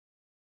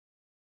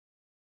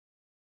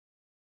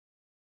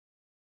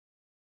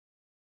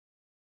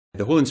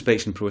The whole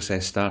inspection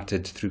process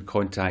started through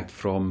contact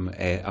from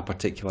a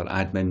particular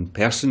admin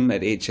person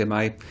at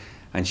HMIE,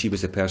 and she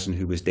was the person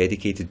who was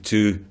dedicated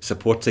to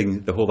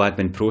supporting the whole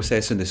admin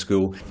process in the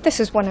school. This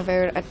is one of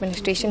our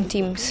administration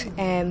teams.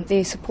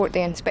 They support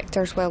the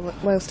inspectors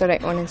whilst they're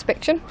out on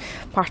inspection.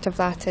 Part of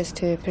that is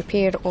to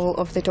prepare all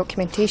of the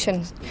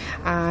documentation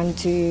and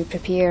to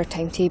prepare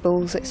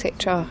timetables,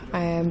 etc.,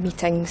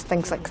 meetings,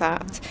 things like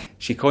that.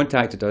 She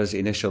contacted us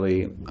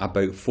initially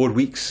about 4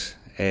 weeks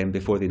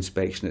before the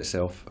inspection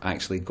itself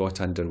actually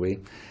got underway.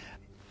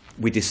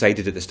 We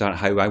decided at the start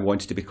how I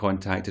wanted to be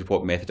contacted,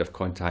 what method of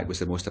contact was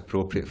the most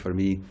appropriate for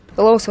me.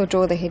 We'll also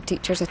draw the head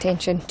teacher's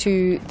attention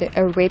to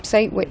our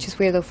website, which is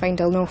where they'll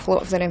find an awful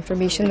lot of their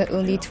information that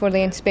they'll need for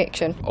the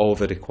inspection. All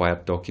the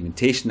required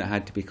documentation that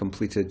had to be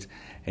completed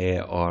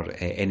or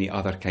any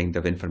other kind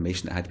of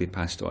information that had to be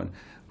passed on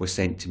was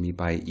sent to me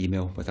by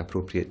email with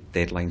appropriate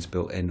deadlines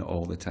built in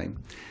all the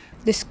time.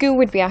 The school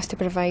would be asked to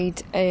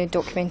provide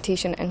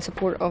documentation in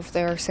support of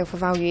their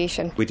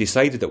self-evaluation. We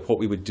decided that what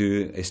we would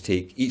do is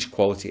take each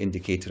quality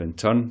indicator in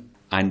turn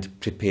and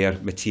prepare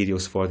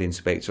materials for the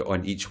inspector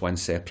on each one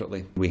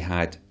separately. We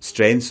had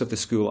strengths of the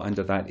school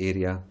under that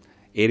area,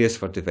 areas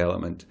for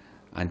development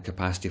and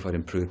capacity for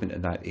improvement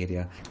in that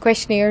area.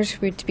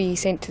 Questionnaires would be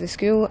sent to the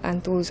school,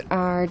 and those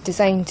are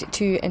designed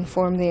to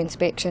inform the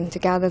inspection to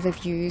gather the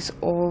views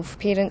of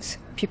parents,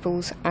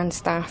 pupils and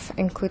staff,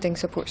 including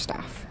support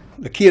staff.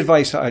 The key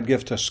advice that I'd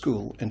give to a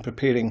school in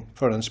preparing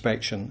for an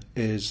inspection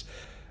is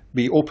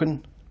be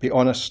open, be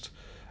honest,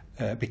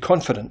 be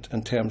confident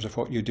in terms of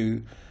what you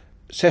do.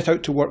 Set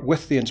out to work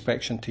with the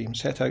inspection team,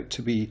 set out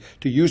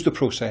to use the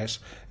process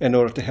in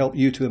order to help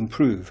you to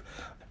improve.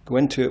 Go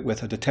into it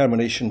with a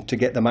determination to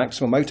get the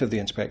maximum out of the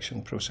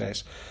inspection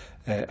process.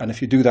 And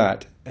if you do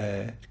that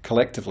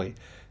collectively,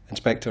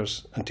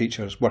 inspectors and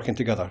teachers working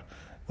together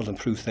will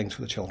improve things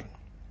for the children.